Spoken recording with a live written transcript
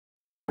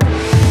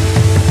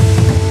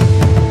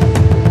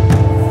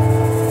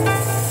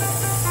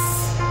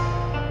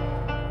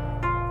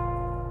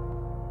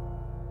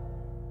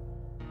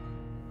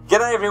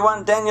G'day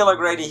everyone, Daniel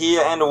O'Grady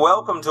here and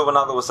welcome to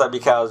another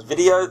WasabiCars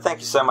video.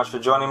 Thank you so much for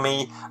joining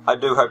me. I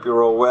do hope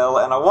you're all well,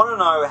 and I want to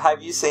know,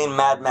 have you seen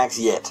Mad Max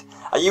yet?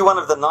 Are you one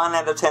of the 9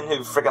 out of 10 who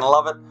freaking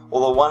love it,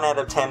 or the 1 out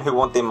of 10 who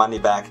want their money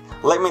back?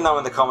 Let me know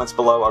in the comments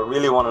below, I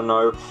really want to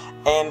know.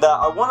 And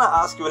I want to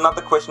ask you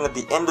another question at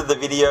the end of the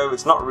video.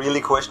 It's not really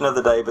question of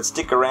the day, but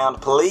stick around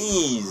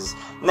please.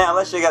 Now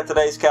let's check out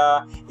today's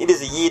car. It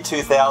is a year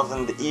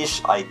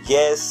 2000-ish, I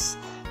guess.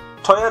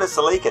 Toyota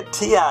Celica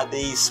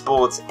TRD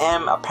Sports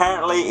M.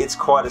 Apparently it's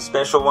quite a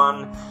special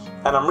one,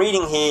 and I'm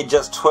reading here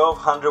just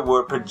 1,200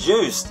 were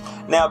produced.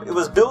 Now it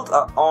was built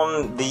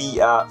on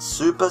the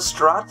Super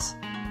Strut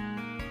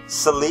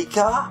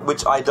Celica,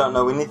 which I don't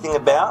know anything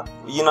about.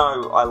 You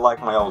know, I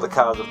like my older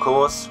cars, of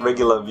course.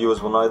 Regular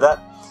viewers will know that.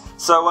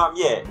 So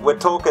yeah, we're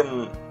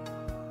talking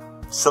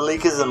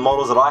Celicas and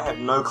models that I have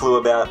no clue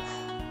about.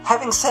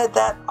 Having said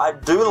that, I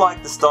do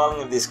like the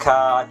styling of this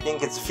car. I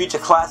think it's a future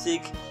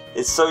classic.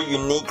 It's so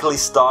uniquely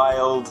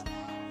styled,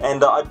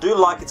 and I do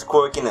like its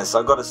quirkiness,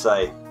 I've got to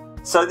say.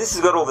 So this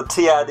has got all the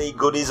TRD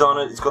goodies on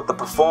it. It's got the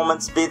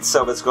performance bits,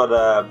 so it's got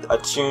a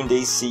tuned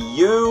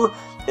ECU.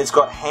 It's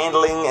got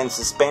handling and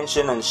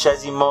suspension and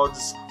chassis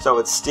mods, so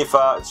it's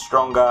stiffer, it's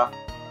stronger,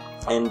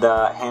 and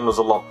handles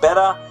a lot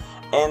better.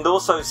 And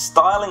also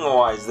styling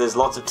wise, there's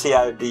lots of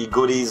TRD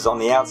goodies on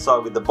the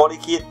outside with the body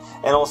kit,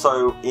 and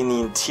also in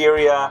the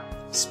interior,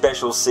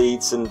 special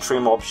seats and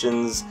trim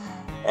options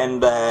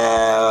and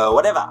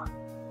whatever.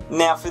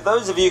 Now for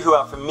those of you who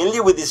are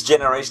familiar with this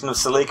generation of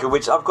Celica,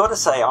 which I've got to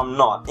say I'm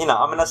not, you know,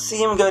 I'm going to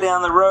see him go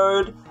down the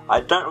road.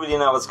 I don't really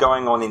know what's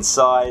going on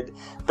inside,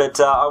 but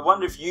I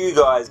wonder if you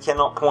guys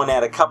cannot point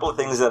out a couple of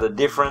things that are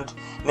different.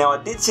 Now I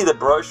did see the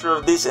brochure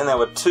of this, and there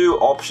were two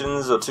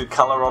options, or two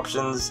color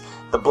options,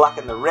 the black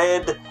and the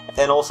red,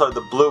 and also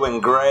the blue and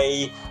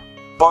grey.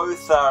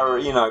 Both are,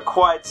 you know,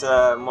 quite,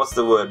 what's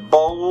the word,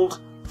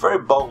 bold. Very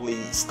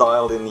boldly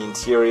styled in the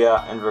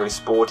interior and very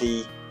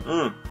sporty.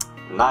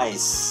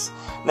 Nice.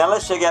 Now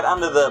let's check out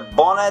under the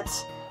bonnet,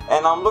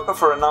 and I'm looking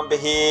for a number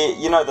here.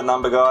 You know the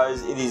number,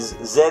 guys. It is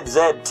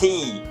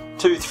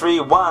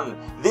ZZT231.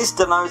 This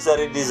denotes that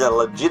it is a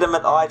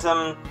legitimate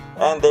item,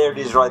 and there it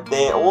is right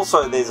there.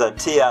 Also there's a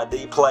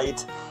TRD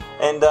plate,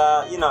 and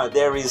you know,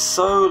 there is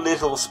so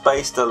little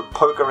space to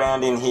poke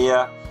around in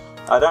here.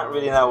 I don't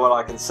really know what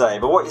I can say,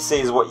 but what you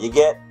see is what you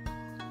get.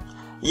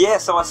 Yeah,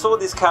 so I saw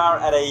this car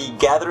at a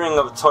gathering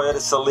of Toyota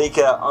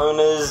Celica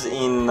owners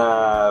in,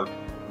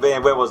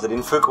 where was it,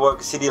 in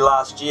Fukuoka City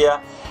last year.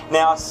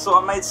 Now,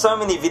 I made so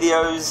many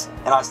videos,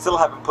 and I still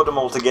haven't put them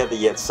all together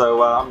yet,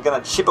 so I'm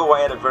going to chip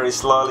away at it very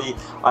slowly.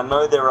 I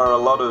know there are a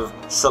lot of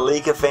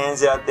Celica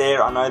fans out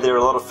there. I know there are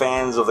a lot of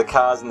fans of the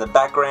cars in the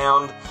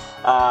background.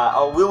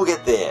 I will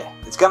get there.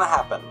 It's going to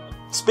happen.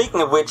 Speaking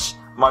of which,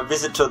 my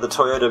visit to the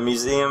Toyota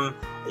Museum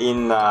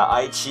in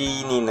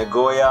Aichi, in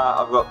Nagoya,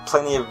 I've got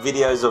plenty of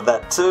videos of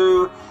that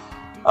too.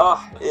 Oh,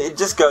 it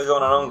just goes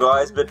on and on,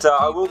 guys, but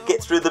I will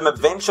get through them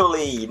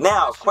eventually.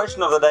 Now,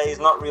 question of the day is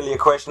not really a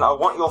question. I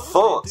want your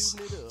thoughts.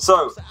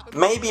 So,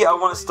 maybe I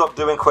want to stop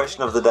doing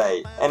question of the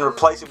day and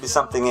replace it with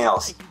something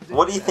else.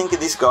 What do you think of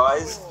this,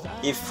 guys,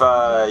 if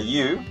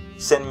you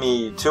send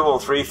me 2 or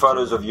 3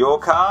 photos of your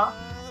car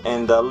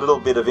and a little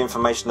bit of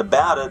information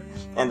about it,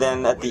 and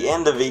then at the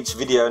end of each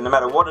video, no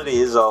matter what it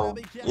is, I'll,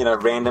 you know,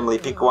 randomly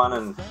pick one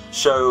and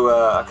show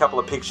a couple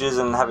of pictures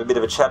and have a bit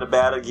of a chat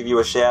about it, give you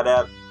a shout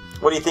out.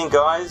 What do you think,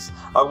 guys?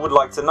 I would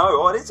like to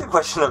know. Oh, it is a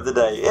question of the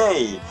day.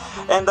 Yay!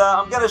 And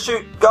I'm going to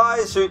shoot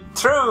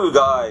through,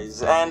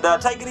 guys. And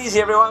take it easy,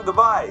 everyone.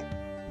 Goodbye.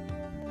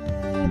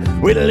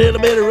 With a little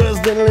bit of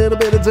rust and a little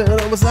bit of turn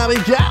on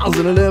WasabiCars,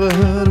 and I never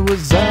heard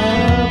was